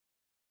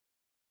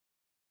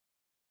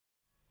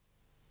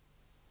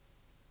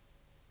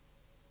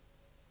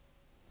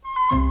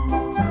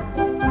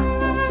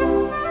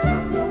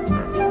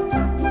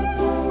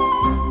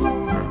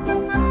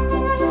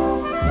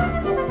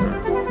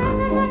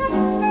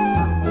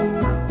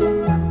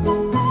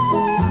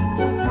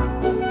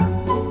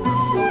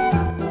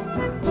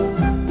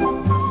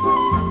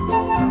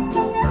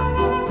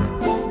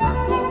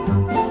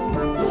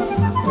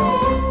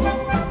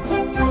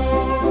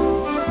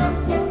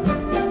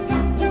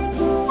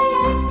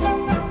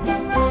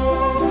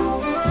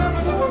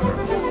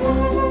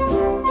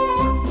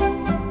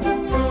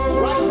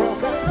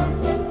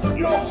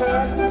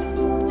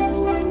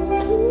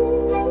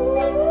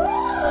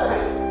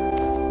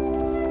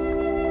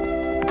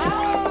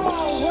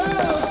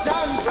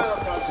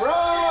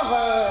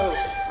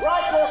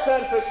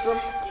turn, Fistram.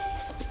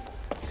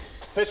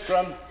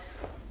 Fistram.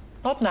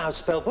 Not now,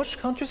 Spellbush.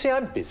 Can't you see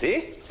I'm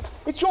busy?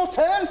 It's your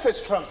turn,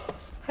 Fistram.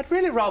 I'd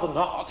really rather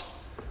not.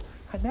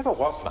 I never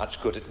was much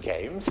good at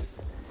games.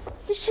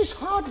 This is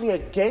hardly a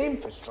game,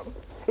 Fistram.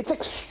 It's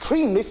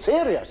extremely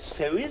serious.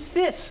 So is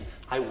this.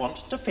 I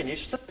want to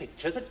finish the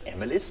picture that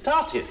Emily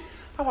started.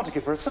 I want to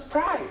give her a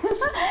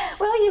surprise.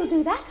 Well, you'll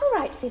do that all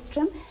right,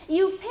 Fistram.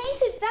 You've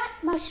painted that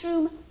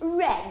mushroom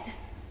red.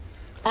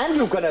 And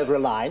you've gone over a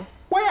line.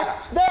 Where?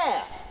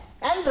 There.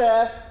 And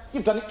there.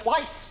 You've done it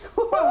twice.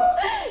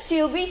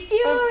 She'll be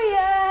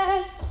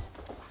furious.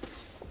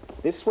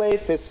 This way,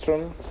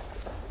 Fistram.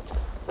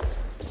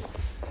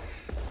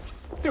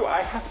 Do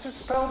I have to,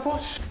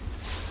 Spellbush?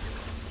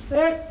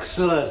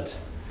 Excellent.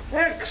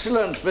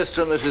 Excellent,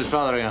 Mr. and Mrs.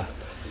 Fotheringham.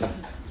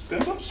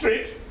 Stand up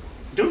straight.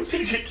 Don't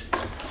fidget.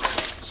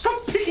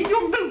 Stop picking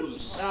your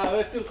nose. Now,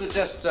 if you could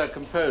just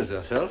compose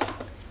yourself,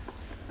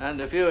 and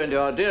if you and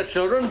your dear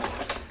children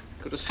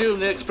could assume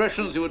the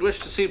expressions you would wish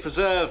to see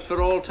preserved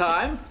for all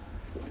time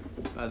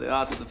by the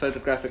art of the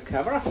photographic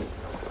camera.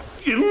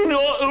 In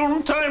your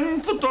own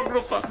time,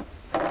 photographer.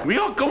 We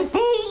are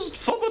composed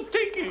for the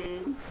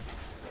taking.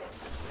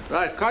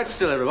 Right, quite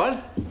still,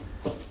 everyone.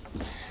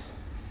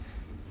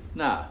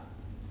 Now,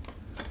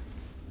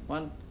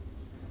 1,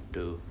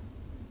 2,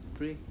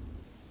 3,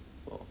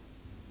 4,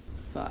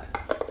 5.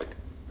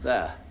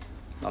 There.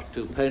 Not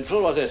too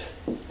painful, was it?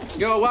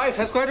 Your wife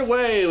has quite a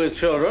way with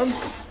children,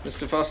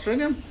 Mr.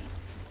 Fosteringham.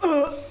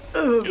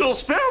 You'll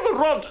spare the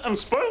rod and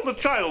spoil the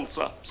child,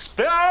 sir.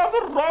 Spare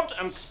the rod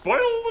and spoil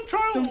the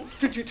child. Don't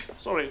fidget.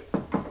 Sorry.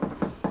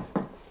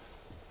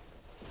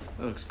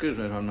 Oh, excuse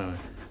me 1 moment.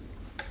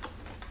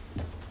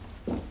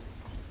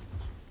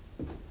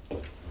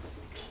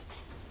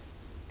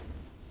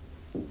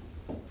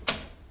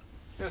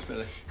 Yes,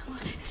 Millie.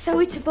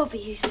 Sorry to bother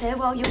you, sir,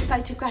 while you're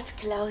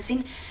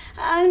photographicalising.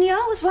 Only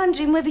I was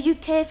wondering whether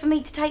you'd care for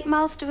me to take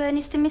Master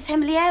Ernest and Miss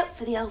Emily out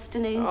for the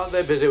afternoon. Aren't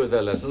they busy with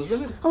their lessons,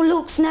 Millie? Oh,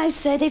 looks no,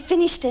 sir. They've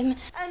finished them.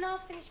 And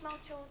I've finished my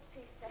chores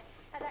too, sir.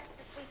 That's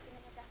the sweeping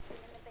and the dusting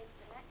and the beads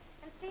and that.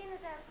 And seeing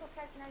as how the cook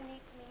has no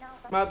need for me now...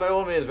 Well, by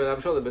all means, but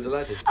I'm sure they'll be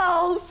delighted.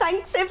 Oh,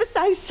 thanks ever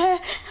so, sir.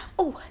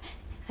 Oh,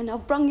 and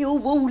I've brung your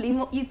wall in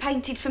what you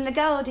painted from the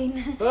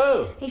garden.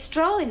 Oh. It's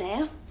dry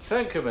now.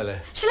 Thank you, Millie.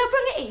 Shall I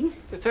bring it in?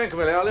 Thank you,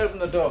 Millie. I'll open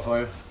the door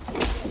for you.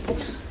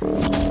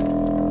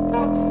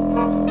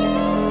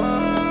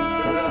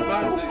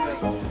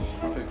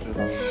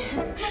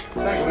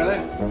 Thank you,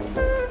 Millie.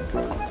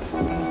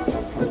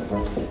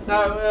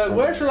 Now,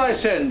 where shall I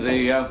send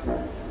the...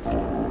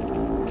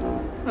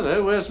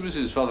 Hello, where's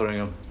Mrs.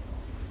 Fotheringham?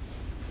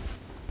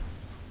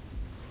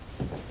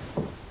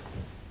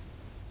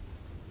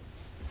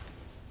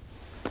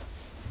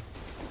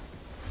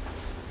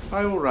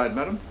 Are you all right,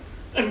 madam?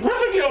 I'm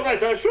perfectly all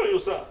right, I assure you,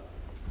 sir.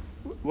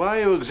 Why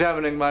are you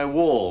examining my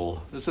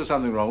wall? Is there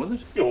something wrong with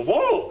it? Your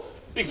wall?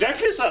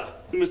 Exactly, sir.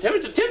 We must have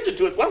it attended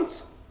to at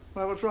once.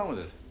 Why, what's wrong with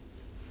it?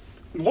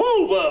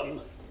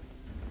 Wallworm.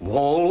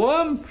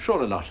 Wallworm?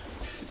 Surely not.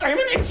 I'm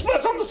an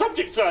expert on the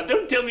subject, sir.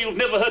 Don't tell me you've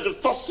never heard of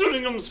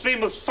Fosteringham's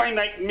famous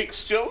finite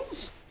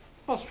mixtures.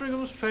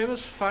 Fosteringham's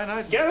famous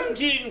finite...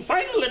 Guaranteeing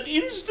final and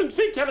instant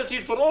fatality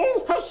for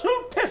all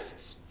household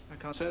pests. I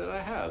can't say that I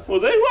have. Well,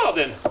 there you are,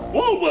 then.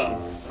 Wallworm.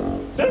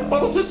 Don't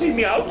bother to see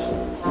me out.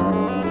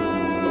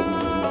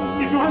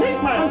 If you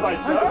take my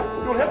advice, sir,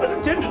 you'll have it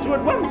attended to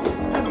at once.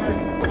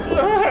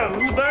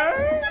 Hands back.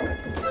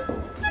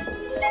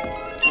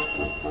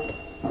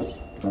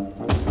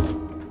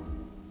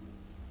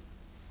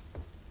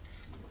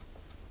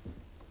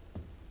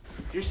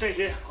 You stay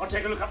here. I'll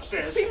take a look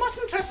upstairs. We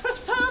mustn't trespass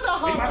further,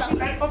 We Harper. mustn't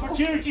let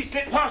opportunity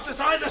slip past us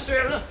either,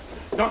 Sarah.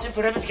 Not if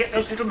we're ever to get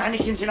those little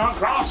mannequins in our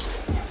grasp.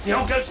 The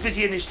old goat's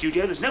busy in his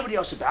studio. There's nobody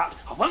else about.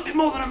 I won't be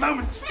more than a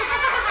moment.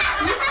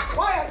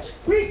 Quiet!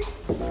 Quick!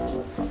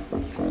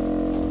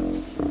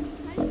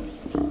 Nobody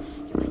see.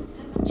 You ain't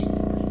so much as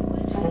to breathe a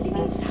word to a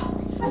living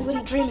soul. I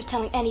wouldn't dream of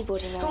telling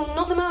anybody, no. Oh,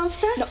 not the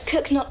master? Not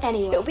Cook, not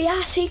anyone. It'll be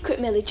our secret,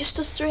 Millie, just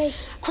us three.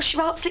 Cross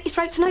your heart, slit your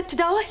throats and hope to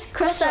die?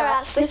 Cross our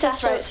hearts, slit our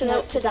throats and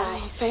hope to die.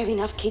 Oh, fair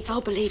enough, kids, I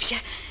believe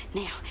you.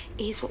 Now,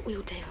 here's what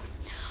we'll do.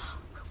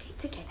 We'll get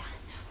together,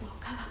 we'll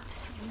go up to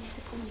the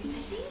Municipal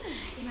Museum.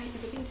 You ain't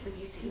never been to the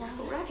museum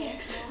before, have you?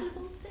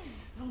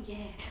 Oh,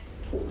 yeah.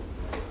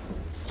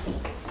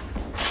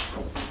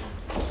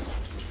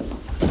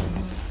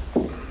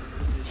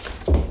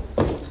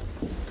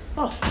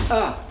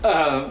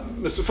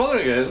 Mr.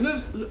 Fotheringham, isn't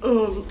it?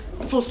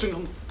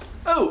 Fosteringham.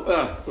 Oh,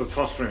 with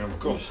Fosteringham, of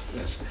course,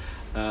 yes.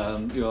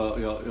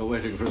 You're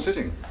waiting for a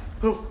sitting.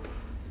 Oh.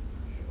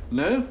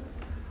 No?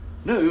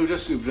 No, you've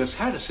just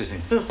had a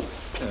sitting.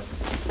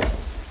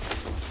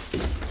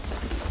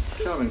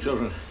 Charming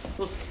children.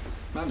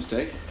 My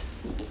mistake.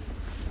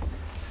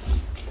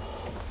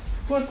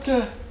 What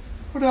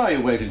are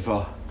you waiting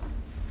for?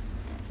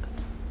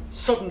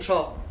 Sudden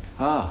sharp.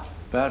 Ah,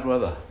 bad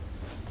weather.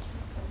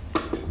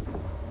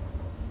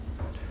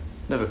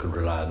 Never could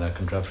rely on that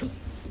contraption.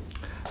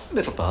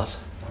 It'll pass.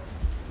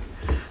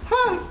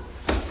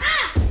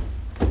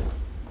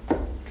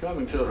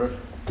 Charming children.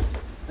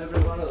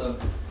 Every one of them.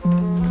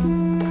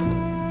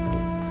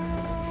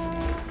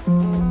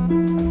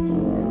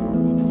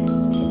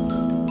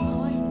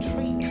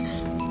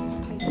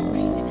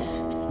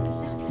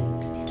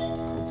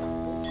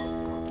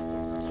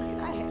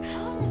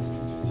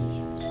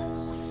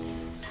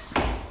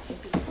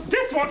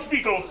 Death Watch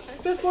Beetle!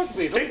 Death Watch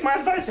Beetle? Take my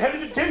advice, have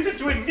it attended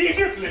to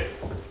immediately.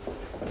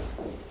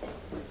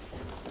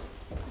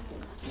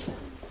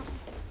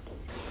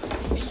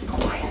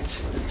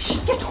 Quiet. Shh,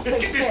 get off Let's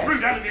those get this brood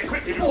stairs. out of here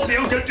quickly before the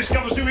old goat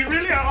discovers who we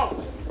really are.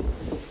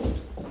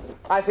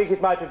 I think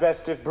it might be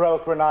best if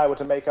Broker and I were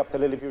to make up the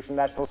Lilliputian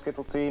national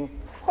skittle team.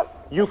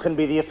 You can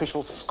be the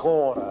official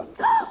scorer.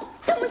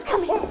 Someone's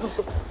coming.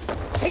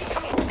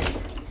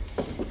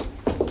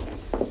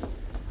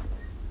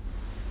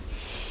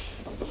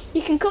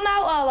 You can come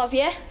out, all of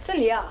you. It's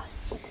only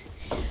us.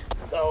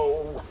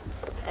 Oh.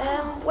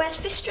 Where's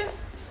Fistrum?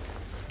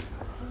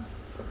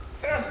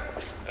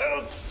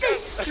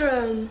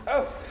 Fistrum!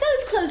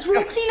 Those clothes were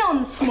all clean on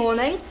this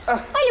morning. I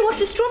only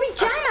washed a strawberry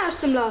jam out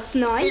of them last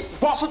night. It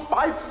wasn't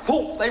my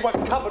fault they were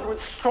covered with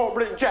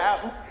strawberry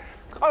jam.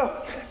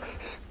 Oh,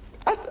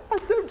 I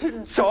don't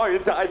enjoy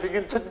diving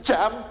into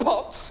jam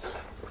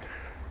pots.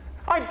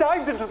 I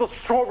dived into the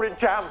strawberry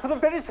jam for the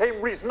very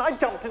same reason I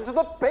jumped into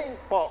the paint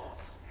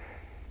pots.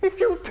 If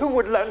you two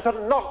would learn to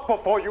knock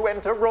before you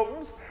enter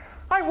rooms,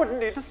 I wouldn't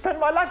need to spend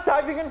my life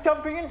diving and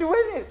jumping into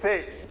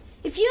anything.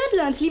 If you had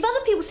learned to leave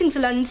other people's things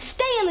alone and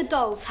stay in the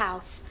doll's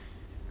house.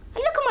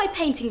 And look at my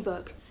painting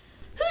book.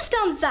 Who's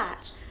done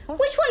that?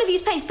 Which one of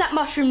you's painted that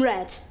mushroom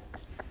red?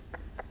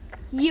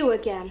 You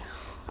again.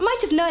 I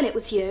might have known it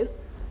was you.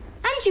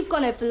 And you've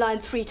gone over the line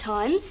 3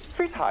 times.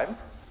 3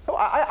 times? Oh,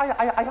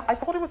 I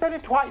thought it was only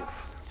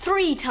twice.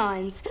 3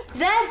 times.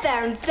 There,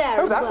 and there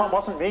Oh, as that well. one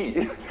wasn't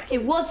me.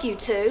 It was you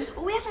two.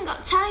 We haven't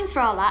got time for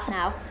all that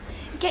now.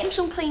 Get him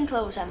some clean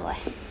clothes, Emily.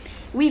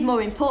 We've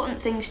more important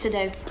things to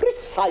do.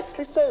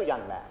 Precisely so,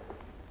 young man.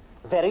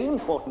 Very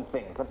important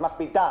things that must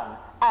be done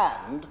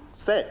and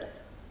said.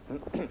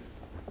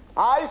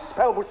 I,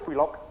 Spellbush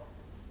Freelock,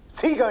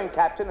 seagoing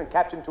captain and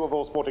captain to of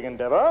all sporting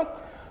endeavour,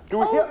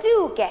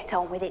 Do get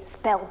on with it,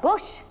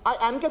 Spellbush. I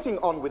am getting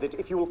on with it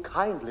if you will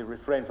kindly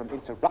refrain from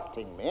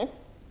interrupting me.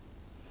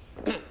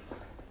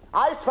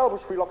 I,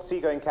 Spellbush Freelock,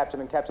 seagoing captain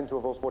and captain to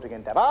of all sporting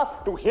endeavour,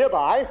 do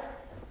hereby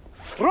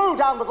throw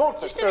down the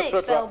gauntlet. Just a minute,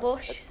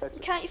 Spellbush.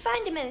 Can't you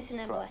find him anything,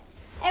 Emily?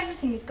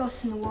 Everything is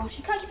goss in the wash.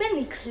 You can't keep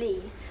anything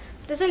clean.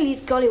 There's only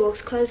these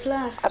gollywogs clothes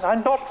left. And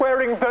I'm not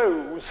wearing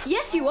those.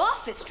 Yes, you are,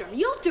 Fistrum.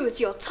 You'll do as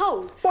you're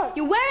told. What?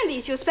 You're wearing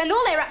these, you'll spend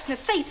all day wrapped in a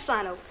face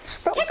flannel.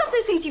 Take off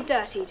those things you've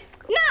dirtied.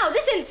 Now,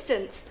 this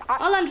instant.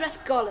 I'll undress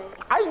Golly.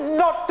 I'm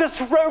not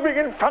disrobing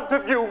in front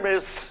of you,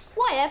 miss.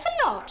 Why ever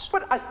not?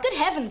 But Good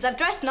heavens, I've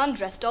dressed and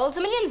undressed dolls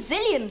a million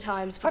zillion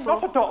times before. I'm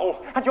not a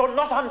doll, and you're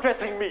not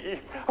undressing me.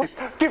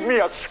 Give me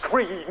a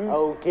screen.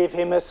 Oh, give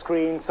him a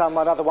screen,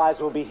 someone, otherwise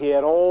we'll be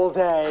here all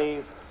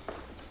day.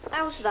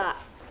 How's that?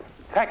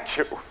 Thank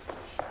you.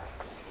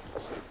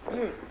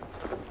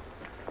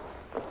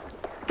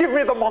 Give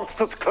me the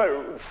monster's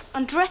clothes.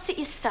 Undress it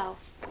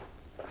yourself.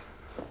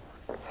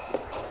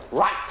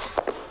 Right.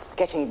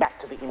 Getting back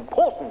to the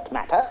important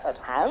matter at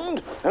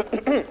hand.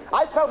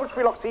 I, Spellbush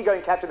Freelock,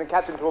 seagoing captain and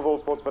captain to of all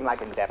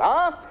sportsmanlike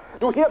endeavour,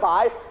 do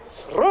hereby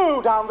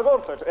throw down the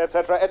gauntlet,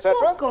 etc., etc.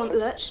 What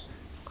gauntlet?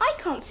 I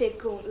can't see a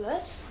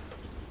gauntlet.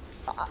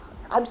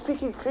 I'm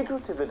speaking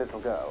figuratively, little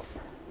girl.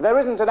 There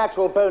isn't an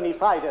actual bony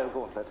Fido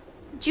gauntlet.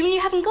 Do you mean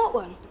you haven't got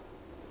one?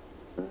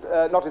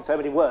 Not in so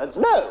many words,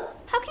 no.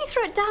 How can you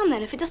throw it down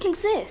then if it doesn't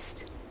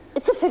exist?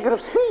 It's a figure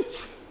of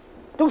speech.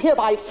 Do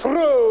hereby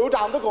throw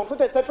down the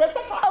gauntlet, etc.,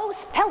 etc. Oh,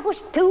 Spellbush,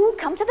 do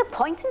come to the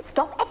point and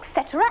stop,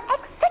 etc.,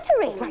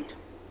 etc. Right.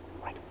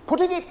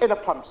 Putting it in a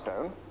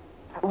plumpstone,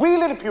 we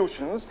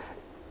Lilliputians,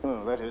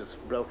 that is,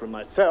 Broker and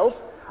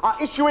myself, are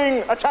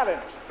issuing a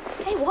challenge.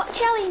 Hey, what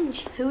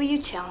challenge? Who are you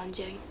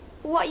challenging?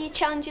 What are you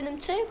challenging them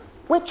to?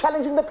 We're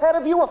challenging the pair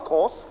of you, of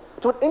course,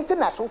 to an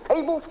international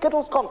table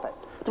skittles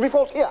contest to be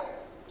fought here,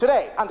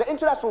 today, under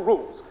international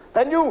rules.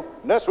 Venue,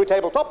 nursery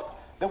tabletop.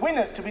 The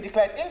winners to be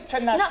declared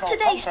international. Not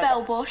today, contest.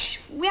 Spellbush.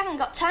 We haven't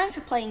got time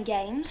for playing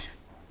games.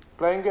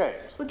 Playing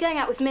games? We're going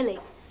out with Millie.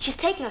 She's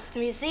taking us to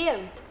the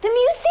museum. The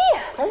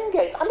museum? Playing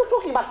games? I'm not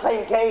talking about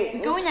playing games.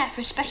 We're going there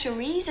for a special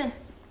reason.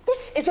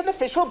 This is an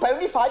official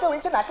bona fide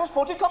international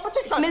sporting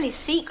competition. It's Millie's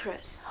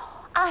secret.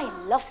 I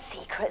love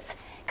secrets.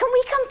 Can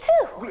we come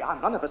too? We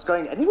are none of us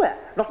going anywhere.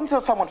 Not until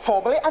someone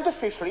formally and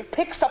officially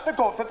picks up the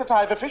gauntlet that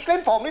I've officially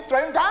and formally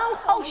thrown down.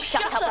 Oh,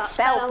 shut up,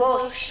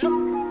 Spellbush.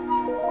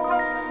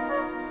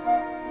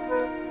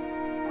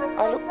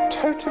 I look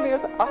totally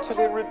and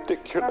utterly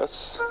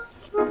ridiculous.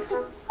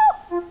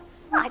 Oh,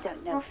 I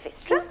don't know,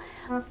 Fistrum.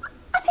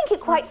 I think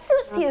it quite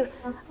suits you.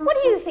 What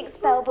do you think,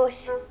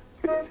 Spellbush?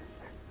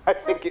 I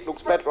think it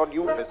looks better on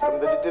you, Fistrum,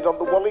 than it did on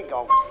the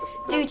Wollygog.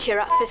 Do cheer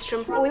up,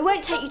 Fistrum, or we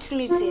won't take you to the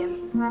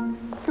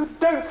museum. You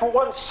don't for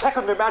 1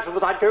 second imagine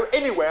that I'd go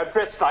anywhere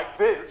dressed like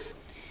this.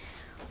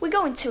 We're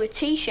going to a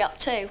tea shop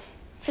too.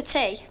 For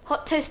tea.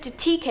 Hot toasted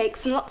tea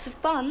cakes and lots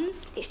of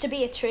buns. It's to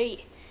be a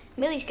treat.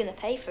 Millie's going to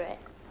pay for it.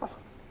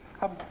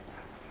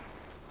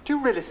 Do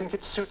you really think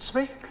it suits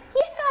me?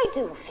 Yes, I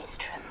do,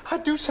 Fistram. I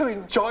do so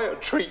enjoy a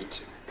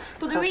treat.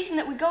 But the reason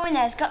that we're going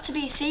there has got to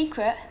be a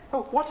secret.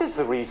 Oh, what is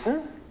the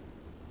reason?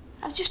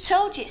 I've just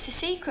told you it's a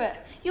secret.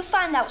 You'll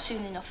find out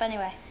soon enough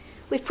anyway.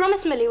 We've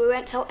promised Millie we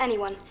won't tell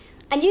anyone.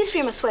 And you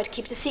three must swear to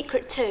keep it a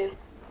secret too.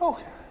 Oh,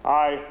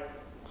 I,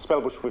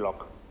 Spellbush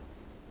Freelock,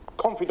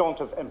 confidant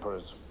of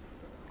emperors,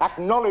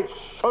 acknowledged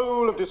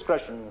soul of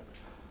discretion,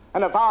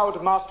 and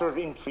avowed master of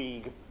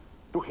intrigue,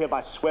 do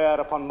hereby swear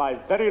upon my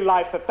very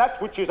life that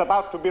that which is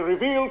about to be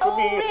revealed to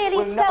me really,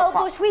 will never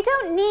Spellbush, we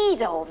don't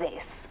need all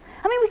this.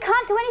 I mean, we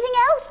can't do anything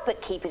else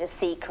but keep it a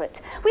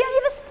secret. We only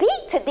ever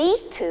speak to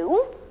these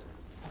two.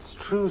 it's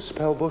true,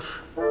 Spellbush.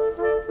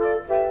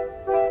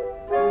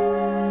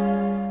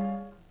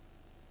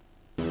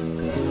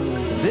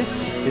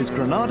 This is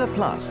Granada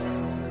Plus.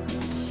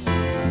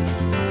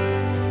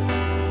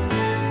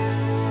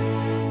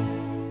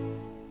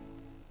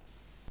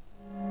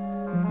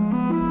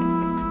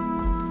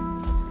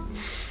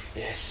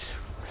 Yes,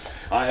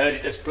 I heard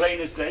it as plain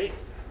as day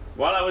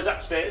while I was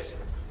upstairs.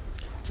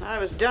 I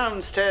was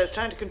downstairs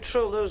trying to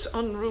control those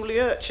unruly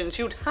urchins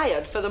you'd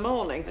hired for the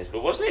morning. Yes,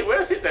 but wasn't it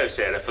worth it, though,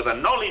 Sarah, for the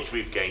knowledge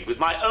we've gained? With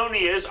my own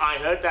ears, I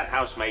heard that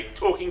housemaid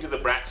talking to the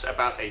brats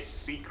about a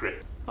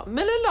secret. What,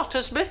 Millie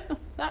Lottersby?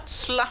 That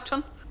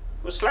slattern.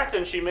 Well,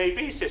 slattern she may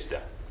be, sister.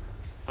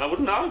 I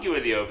wouldn't argue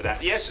with you over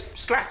that. Yes,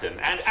 slattern,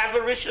 and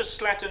avaricious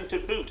slattern to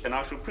boot, and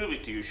I shall prove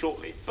it to you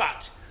shortly.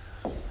 But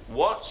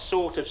what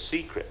sort of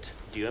secret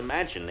do you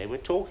imagine they were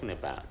talking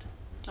about?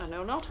 I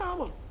know not,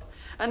 Howell.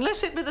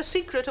 Unless it be the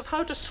secret of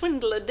how to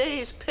swindle a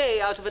day's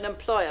pay out of an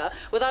employer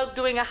without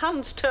doing a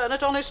hand's turn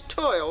at honest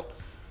toil.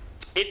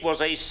 It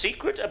was a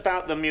secret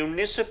about the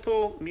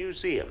municipal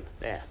museum.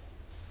 There,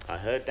 I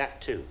heard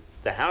that too.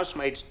 The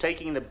housemaid's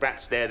taking the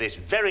brats there this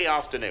very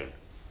afternoon.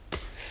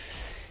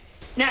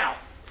 Now,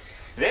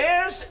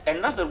 there's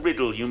another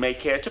riddle you may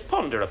care to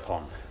ponder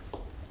upon.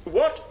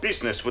 What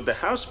business would the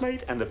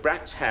housemaid and the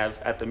brats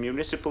have at the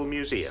municipal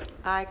museum?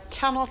 I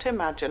cannot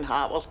imagine,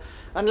 Howell,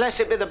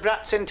 unless it be the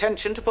brat's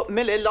intention to put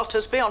Millie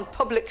Lottersby on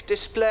public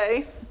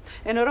display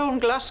in her own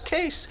glass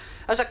case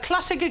as a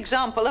classic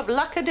example of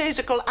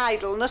lackadaisical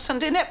idleness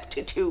and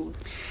ineptitude.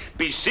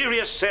 Be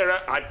serious,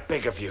 Sarah, I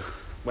beg of you.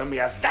 When we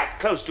are that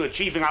close to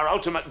achieving our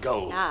ultimate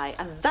goal. Aye,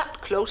 and that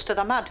close to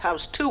the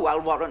madhouse too,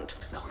 I'll warrant.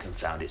 Oh,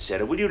 confound it,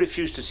 Sarah. Will you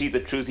refuse to see the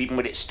truth even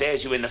when it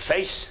stares you in the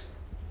face?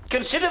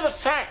 Consider the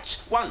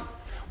facts. 1,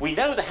 we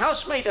know the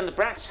housemaid and the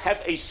brats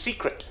have a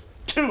secret.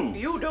 2,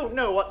 You don't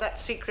know what that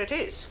secret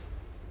is.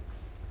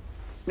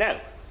 no,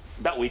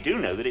 but we do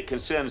know that it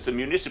concerns the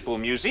municipal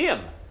museum.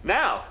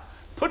 Now,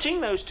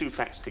 putting those two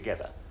facts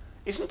together,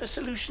 isn't the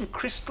solution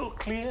crystal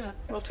clear?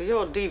 Well, to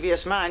your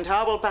devious mind,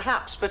 Howell,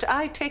 perhaps, but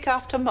I take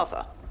after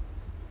Mother.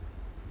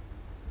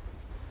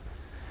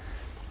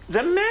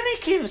 The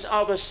mannequins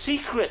are the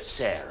secret,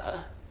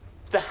 Sarah.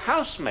 The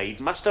housemaid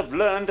must have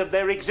learned of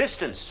their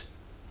existence.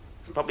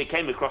 Probably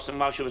came across them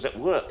while she was at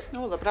work.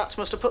 Oh, the brats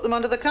must have put them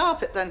under the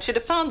carpet then. She'd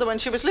have found them when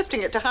she was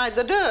lifting it to hide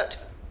the dirt.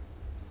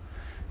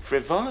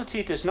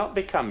 Frivolity does not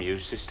become you,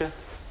 sister.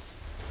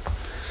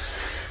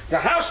 The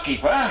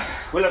housekeeper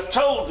will have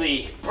told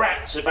the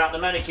brats about the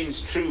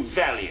mannequin's true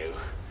value.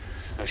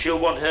 Now, she'll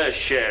want her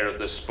share of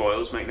the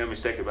spoils, make no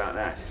mistake about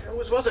that.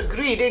 Always was a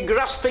greedy,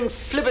 grasping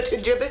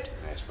flibbertigibbet.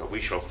 Yes, but we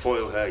shall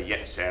foil her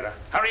yet, Sarah.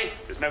 Hurry,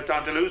 there's no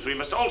time to lose. We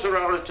must alter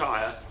our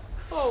attire.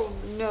 Oh,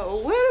 no.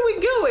 Where are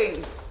we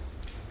going?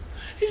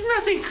 Is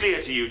nothing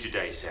clear to you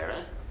today,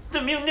 Sarah?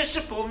 The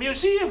municipal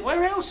museum,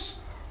 where else?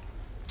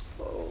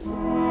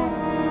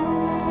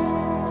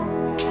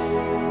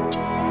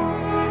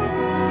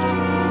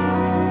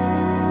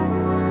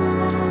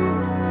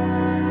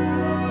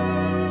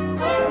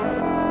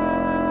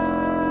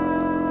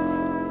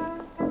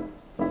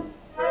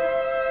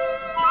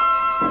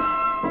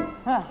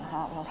 Well,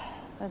 Howell,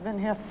 they've been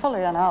here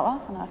fully an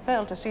hour, and I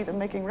fail to see them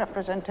making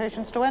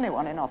representations to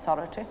anyone in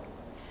authority.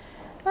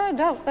 I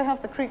doubt they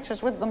have the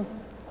creatures with them.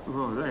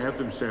 Oh, they have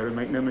them, Sarah.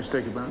 Make no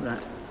mistake about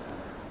that.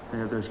 They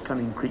have those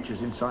cunning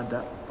creatures inside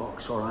that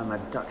box, or I'm a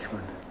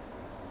Dutchman.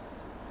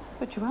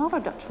 But you are a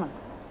Dutchman.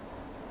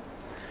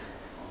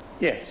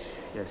 Yes,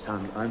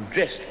 I'm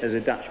dressed as a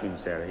Dutchman,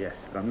 Sarah, yes,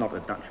 but I'm not a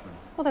Dutchman.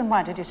 Well, then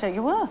why did you say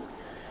you were?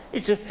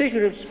 It's a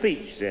figure of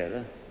speech,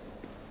 Sarah.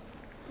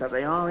 But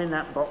they are in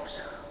that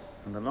box,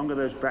 and the longer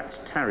those brats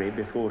tarry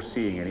before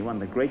seeing anyone,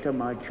 the greater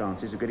my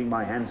chances of getting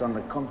my hands on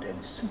the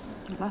contents.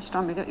 Last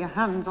time you get your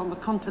hands on the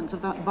contents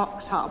of that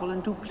box, Howell,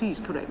 and do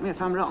please correct me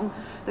if I'm wrong,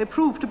 they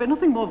proved to be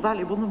nothing more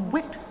valuable than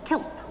wet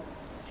kelp.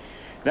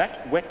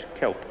 That wet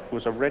kelp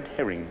was a red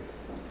herring.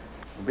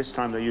 This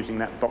time they're using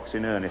that box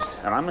in earnest,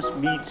 and I must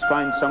needs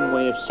find some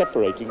way of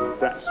separating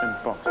brats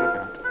and box. Look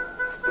out.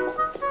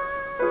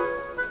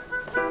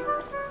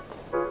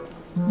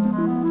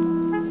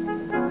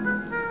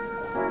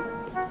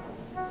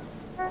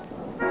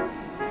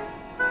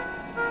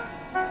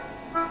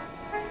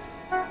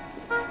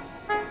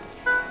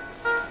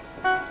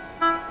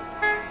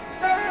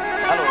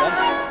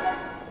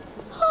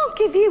 I'll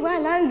give you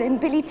hello then,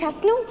 Billy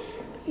Tufnell.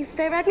 You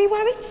fair had me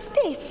worried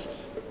stiff.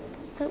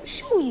 felt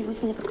sure you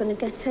was never going to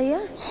get here.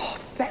 Oh,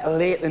 better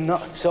late than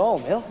not at all,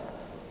 Mill.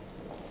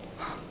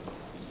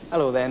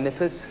 Hello there,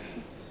 nippers.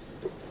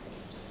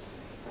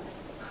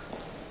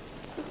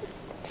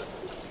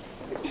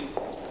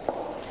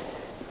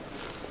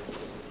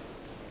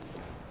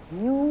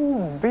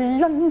 You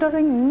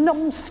blundering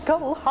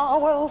numbskull,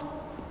 Harwell.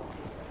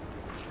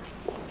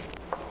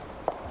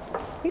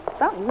 It's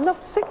that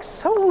lovesick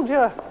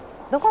soldier,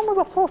 the one we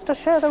were forced to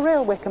share the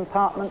railway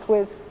compartment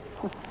with.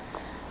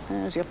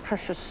 There's your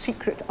precious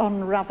secret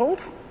unravelled.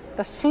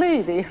 The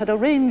slavey had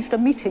arranged a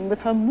meeting with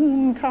her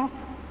moon-calf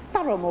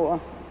paramour.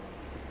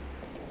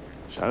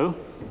 So,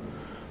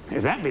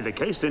 if that be the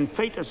case, then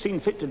fate has seen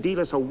fit to deal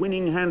us a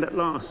winning hand at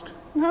last.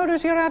 How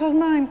does your addled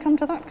mind come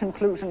to that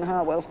conclusion,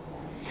 Harwell?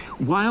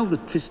 While the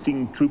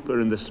trysting trooper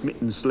and the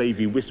smitten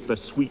slavey whisper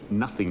sweet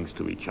nothings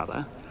to each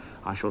other,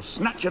 I shall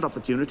snatch at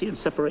opportunity and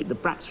separate the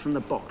brats from the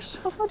box.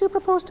 Well, how do you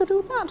propose to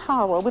do that,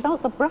 Harwell,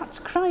 without the brats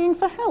crying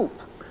for help?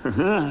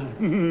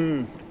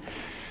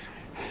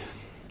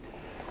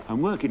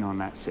 I'm working on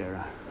that,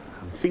 Sarah.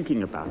 I'm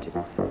thinking about it.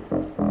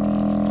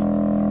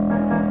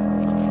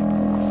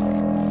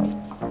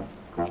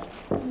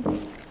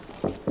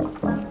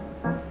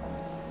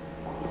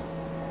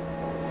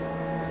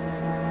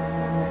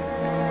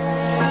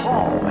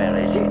 Harwell,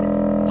 is it?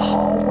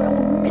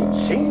 Harwell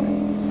mincing?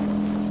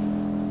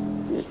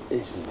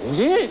 Is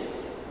it?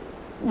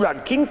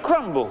 Rudkin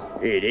Crumble.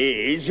 It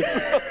is.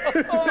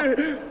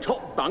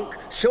 Top bunk,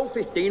 cell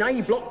 15,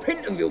 A block,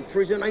 Pentonville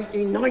prison,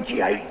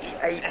 1898.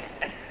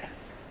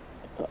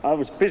 I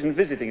was prison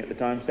visiting at the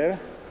time, Sarah.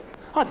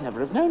 I'd never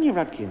have known you,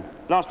 Rudkin.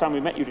 Last time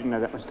we met, you didn't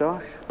have that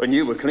moustache. And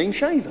you were clean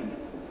shaven.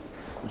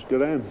 I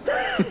still am.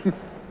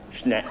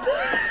 Snap.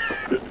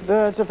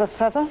 Birds of a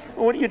feather.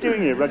 What are you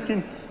doing here,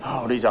 Rudkin?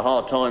 Oh, these are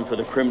hard time for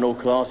the criminal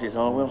classes,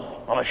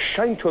 Harwell. I'm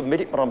ashamed to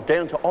admit it, but I'm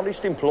down to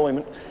honest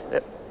employment.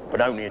 But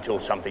only until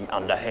something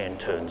underhand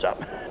turns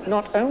up.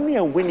 Not only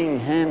a winning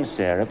hand,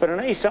 Sarah, but an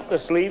ace up the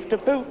sleeve to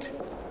boot.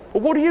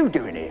 Well, what are you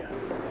doing here?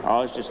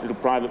 Oh, it's just a little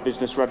private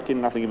business, Rudkin,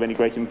 nothing of any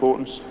great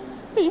importance.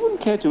 You wouldn't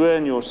care to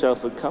earn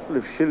yourself a couple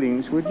of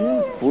shillings, would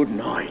you?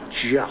 Wouldn't I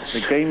just?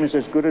 The game is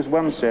as good as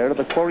won, Sarah.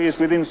 The quarry is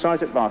within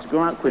sight at last.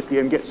 Go out quickly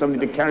and get something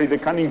to carry the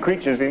cunning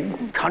creatures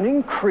in.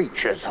 Cunning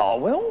creatures,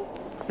 Harwell?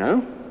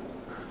 No.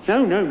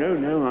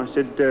 No.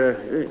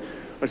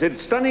 I said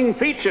stunning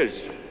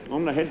features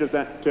on the head of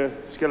that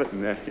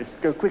skeleton there.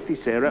 Just go quickly,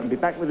 Sarah, and be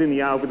back within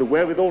the hour with the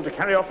wherewithal to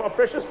carry off our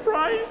precious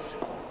prize.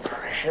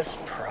 Precious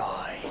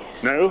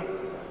prize?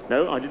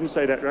 No, I didn't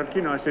say that,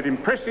 Rudkin. I said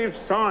impressive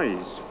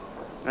size.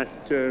 That,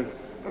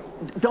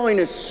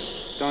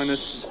 Dinus.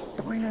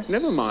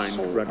 Never mind,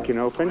 Rudkin,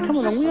 old friend. Come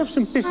along, we have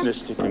some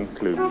business to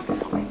conclude.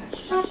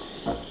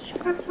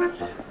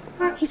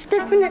 He's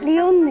definitely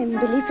on them,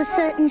 Billy, for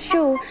certain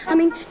sure. I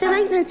mean, there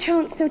ain't no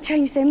chance they'll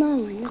change their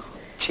minds.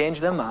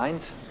 Change their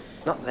minds?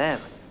 Not them.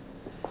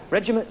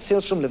 Regiment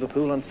sails from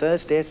Liverpool on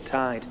Thursday's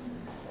tide.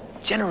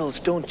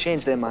 Generals don't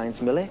change their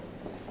minds, Millie.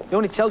 He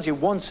only tells you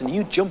once and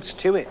you jumps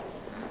to it.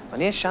 When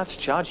he shouts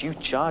charge, you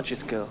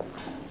charges, girl.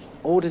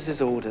 Orders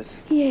is orders.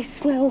 Yes,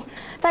 well,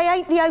 they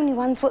ain't the only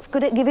ones what's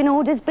good at giving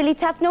orders, Billy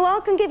Taffner. I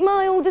can give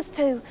my orders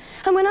too.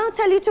 And when I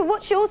tell you to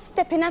watch your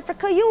step in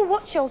Africa, you'll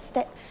watch your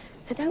step.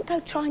 So don't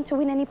go trying to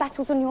win any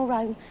battles on your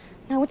own.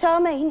 Know what I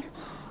mean?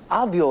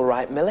 I'll be all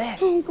right, Millie.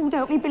 Oh, God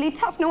help me, Billy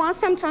Taffner. I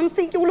sometimes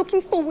think you're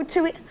looking forward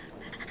to it.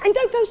 And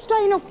don't go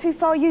straying off too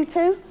far, you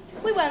two.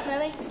 We won't,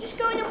 Millie. We're just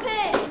going up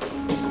here.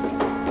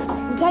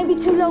 And don't be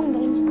too long,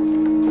 then.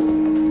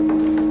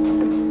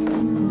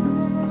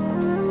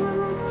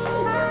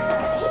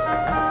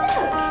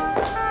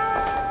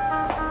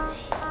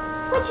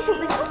 Where do you think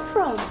they come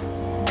from?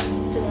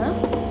 Dunno.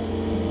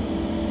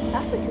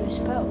 Africa, I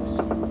suppose.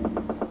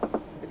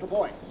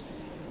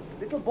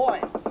 Little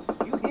boy,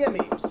 you hear me?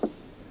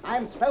 I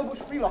am Spellbush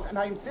Freelock, and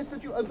I insist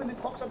that you open this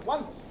box at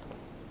once.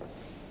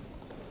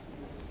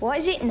 What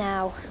is it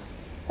now?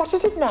 What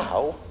is it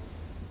now?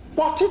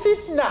 What is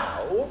it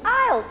now?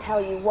 I'll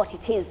tell you what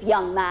it is,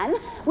 young man.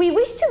 We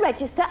wish to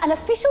register an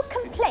official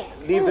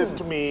complaint. Leave this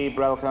to me,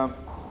 Brelka.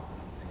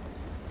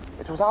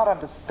 It was our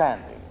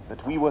understanding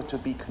that we were to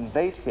be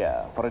conveyed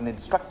here for an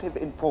instructive,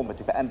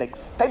 informative, and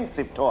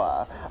extensive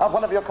tour of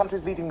one of your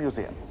country's leading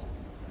museums.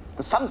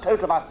 The sum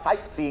total of our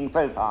sightseeing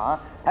so far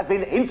has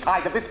been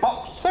inside of this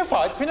box. So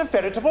far, it's been a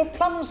veritable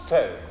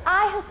plumstone.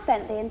 I have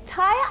spent the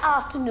entire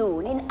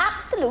afternoon in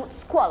absolute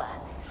squalor,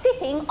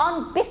 sitting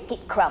on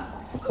biscuit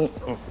crumbs.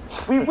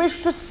 We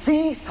wish to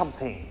see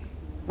something.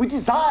 We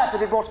desire to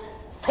be brought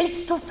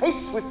face to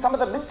face with some of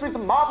the mysteries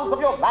and marvels of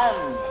your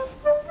land.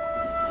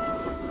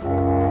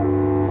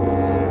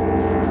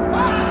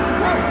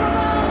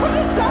 Put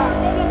us down!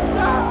 Put us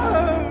down!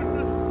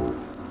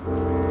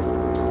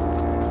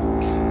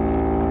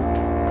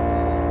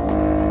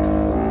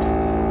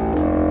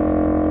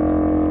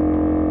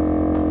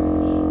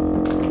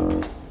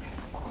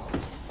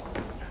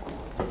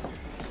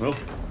 Well,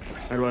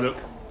 how do I look?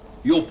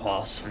 You'll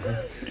pass.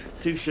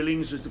 2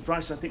 shillings was the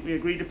price I think we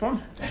agreed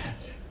upon.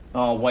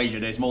 I'll wager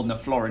there's more than a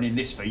florin in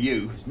this for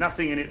you. There's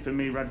nothing in it for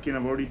me, Rudkin.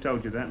 I've already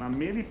told you that. And I'm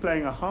merely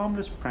playing a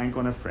harmless prank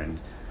on a friend.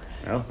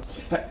 Well,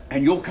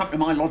 and you'll come to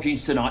my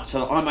lodgings tonight so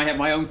that I may have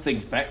my own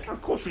things back.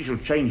 Of course we shall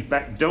change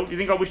back, Dolt. Do you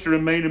think I wish to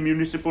remain a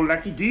municipal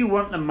lackey? Do you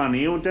want the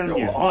money or don't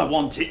you? I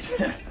want it.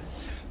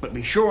 But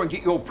be sure and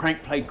get your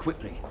prank played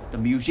quickly. The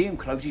museum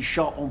closes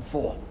sharp on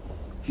 4.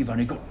 You've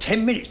only got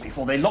 10 minutes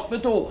before they lock the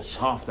doors.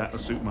 Half that will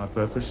suit my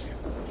purpose.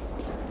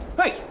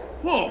 Hey,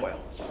 well,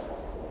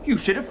 you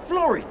said a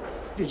florin.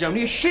 There's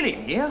only a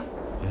shilling here.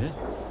 Yeah?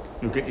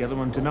 You'll get the other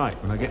one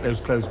tonight when I get those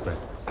clothes back.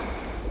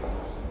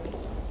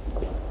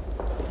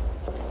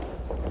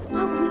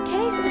 I wouldn't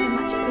care so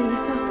much, Billy,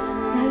 if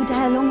I knowed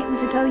how long it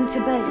was going to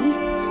be.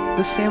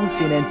 The sale will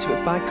see an end to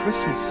it by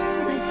Christmas.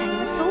 Oh, they say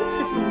all sorts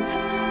of things.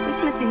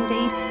 Christmas,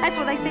 indeed. That's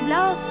what they said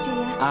last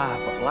year. Ah,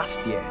 but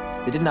last year,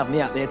 they didn't have me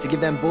out there to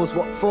give them boys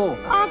what for.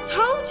 I've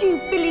told you,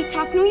 Billy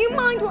Tufnell, you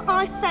mind what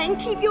I say and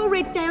keep your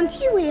head down. Do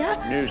you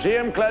hear?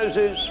 Museum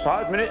closes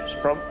 5 minutes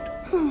prompt.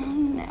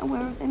 Now,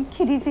 where have them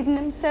kiddies hidden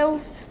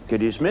themselves?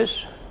 Kiddies,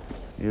 miss.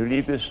 You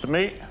leave this to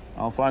me.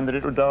 I'll find the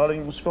little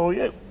darlings for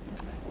you.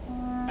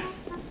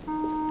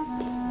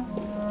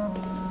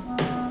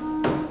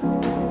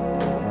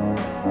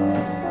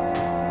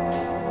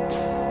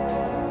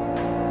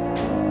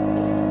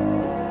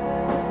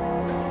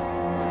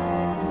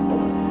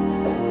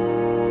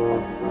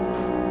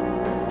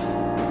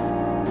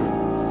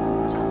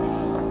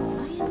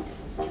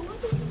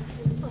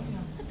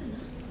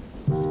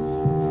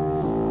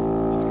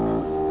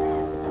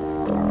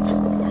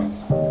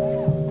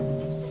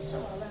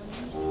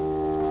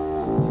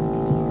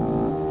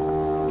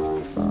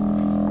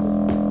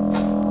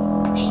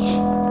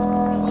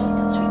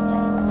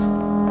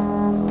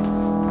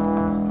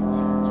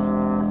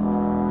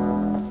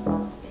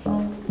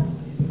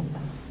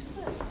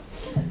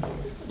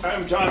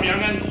 Home time,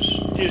 young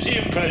uns.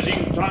 Museum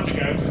closing. Time to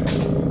go.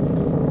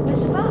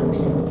 There's a box.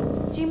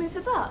 Did you move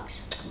the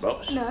box?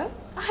 Box? No,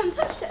 I haven't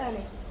touched it,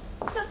 Ernie.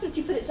 Not since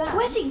you put it down.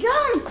 Where's it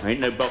gone?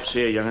 Ain't no box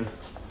here, young'un.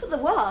 But there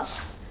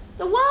was.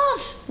 There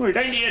was. Well, it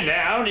ain't here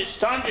now, and it's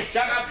time to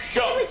shut up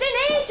shop. It was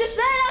in here just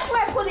there. That's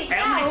where I put it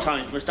down. How many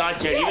times must I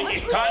tell you? Yeah,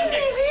 It's time to...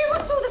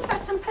 What's all the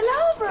fuss and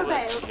palaver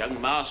about? The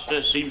young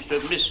master seems to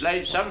have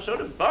mislaid some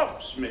sort of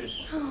box,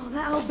 miss. Oh,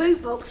 that old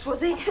boot box,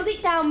 was it? Put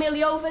it down,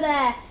 Millie, over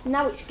there.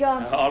 Now it's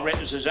gone. I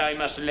reckon Sir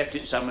must have left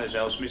it somewhere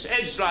else, miss.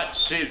 Ed's like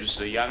sieves,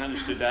 the young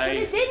uns But today.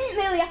 it didn't,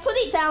 Millie. I put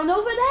it down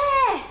over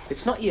there.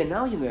 It's not here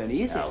now, young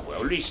Ernie, is it? Oh,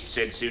 well, least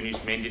said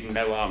soonest mended,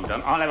 no harm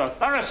done. I'll have a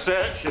thorough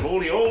search of all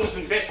the halls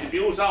and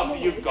vestibules after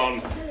you've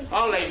gone.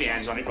 I'll lay my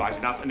hands on it right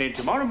enough, and then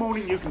tomorrow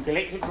morning you can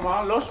collect it from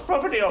our lost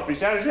property office.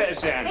 How does that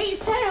sound? It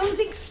sounds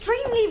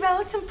extremely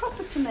right and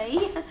proper to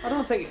me. I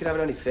don't think you could have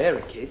it any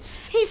fairer, kids.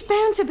 It's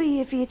bound to be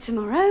here for you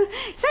tomorrow.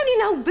 It's only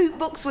an old boot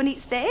box when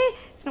it's there.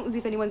 It's not as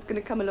if anyone's going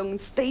to come along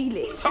and steal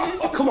it.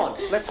 Oh, come on,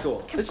 let's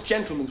go. This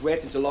gentleman's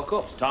waiting to lock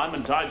up. Time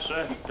and tide,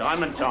 sir.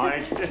 Time and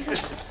tide.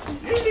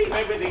 You leave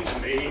everything to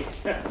me.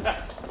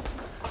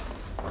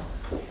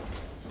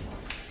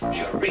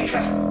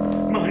 Eureka!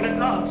 Mine at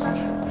last.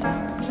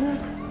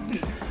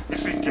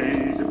 Let me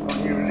gaze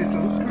upon you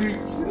little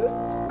creatures.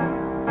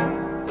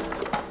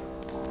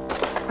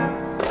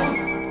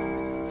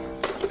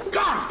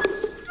 Gone!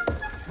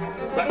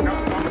 But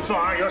not on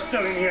fire. You're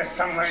still in here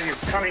somewhere, you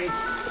cunning,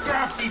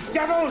 crafty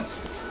devils!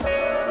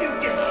 You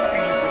get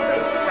free with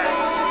those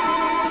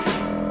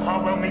rats.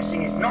 Harwell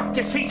Mincing is not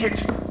defeated.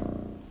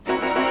 I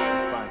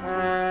shall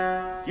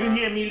find you. You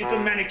hear me, little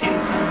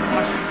mannequins?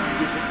 I shall find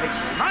you if it takes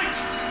all night.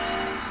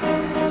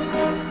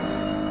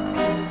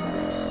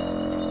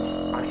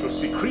 I shall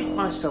secrete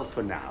myself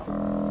for now.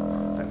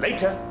 But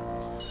later,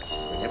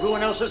 when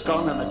everyone else has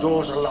gone and the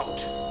doors are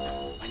locked,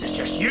 when it's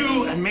just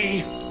you and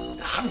me,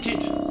 the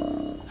hunted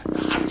and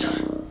the hunter,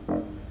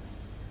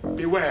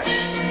 beware.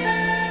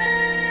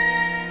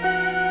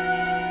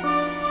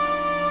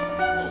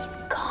 He's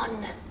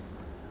gone.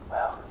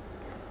 Well,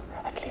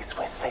 at least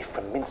we're safe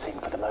from Mincing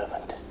for the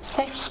moment.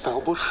 Safe,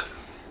 Spellbush?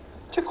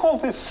 Do you call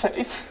this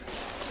safe?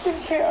 In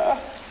here.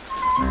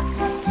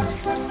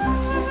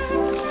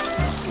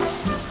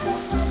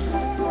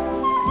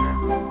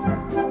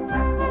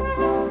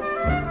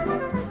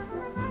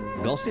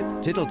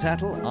 Gossip,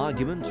 tittle-tattle,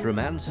 arguments,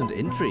 romance and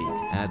intrigue.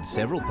 Add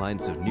several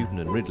pints of Newton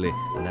and Ridley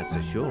and that's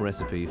a sure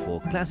recipe for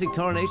classic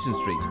Coronation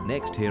Street,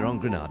 next here on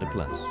Granada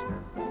Plus.